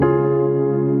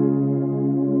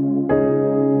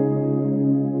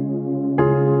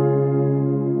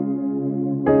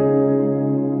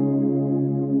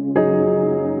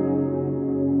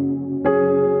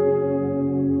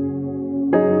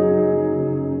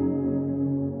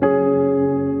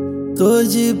Tô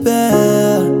de pé,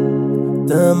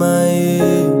 tamo aí.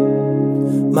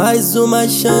 Mais uma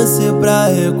chance pra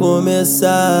recomeçar.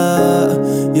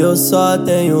 Eu só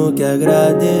tenho que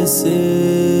agradecer.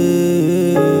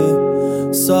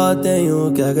 Só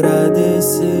tenho que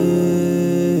agradecer.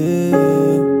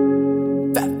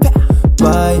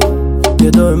 Pai,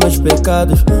 perdoe meus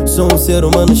pecados. Sou um ser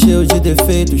humano cheio de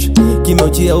defeitos. Que meu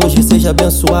dia hoje seja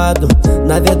abençoado.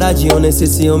 Na verdade eu nem sei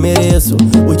se eu mereço.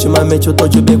 Ultimamente eu tô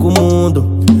de bem com o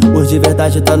mundo. Hoje de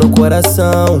verdade tá no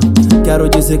coração. Quero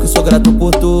dizer que eu sou grato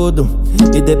por tudo.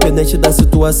 Independente da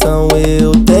situação.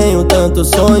 Eu tenho tantos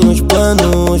sonhos,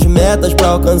 planos, metas pra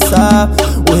alcançar.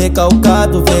 O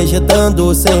recalcado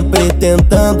vegetando, sempre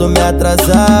tentando me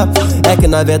atrasar. É que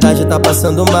na verdade tá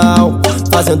passando mal,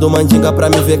 fazendo mandinga pra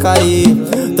me ver cair.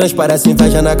 Transparece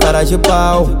inveja na cara de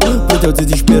pau. Pro teu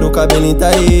desespero o cabelinho tá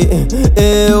aí.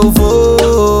 Eu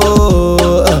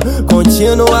vou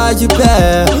continuar de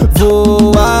pé,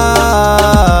 voar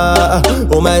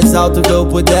o mais alto que eu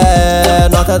puder.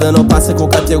 Nota dando passe com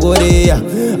categoria.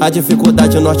 A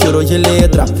dificuldade nós tirou de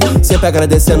letra. Sempre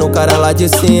agradecendo o cara lá de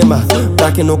cima,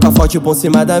 pra que nunca falte por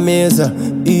cima da mesa.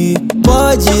 E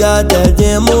pode até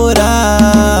demorar,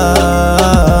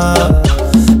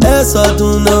 é só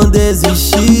tu não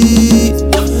desistir,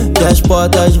 que as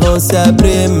portas vão se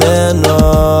abrir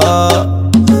menor.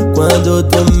 Quando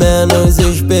tu menos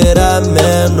esperar,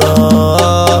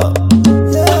 menor.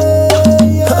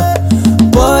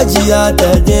 Pode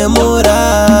até demorar,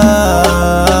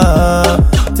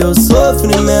 teu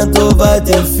sofrimento vai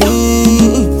ter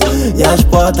fim, e as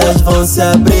portas vão se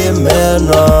abrir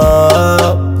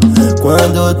menor.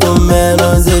 Quando tu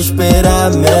menos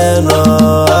esperar,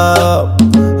 menor.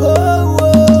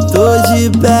 Tô de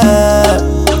pé,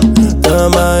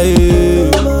 tamo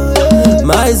aí.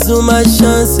 Mais uma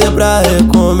chance pra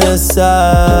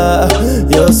recomeçar.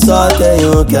 Eu só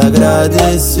tenho que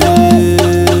agradecer.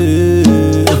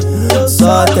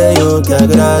 Só tenho que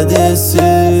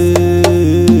agradecer.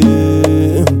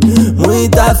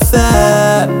 Muita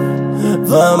fé,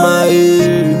 vamos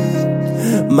aí.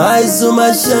 Mais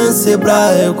uma chance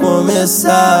pra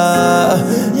recomeçar.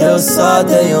 Eu só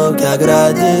tenho que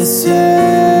agradecer.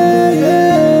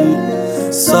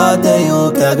 Só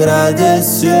tenho que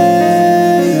agradecer.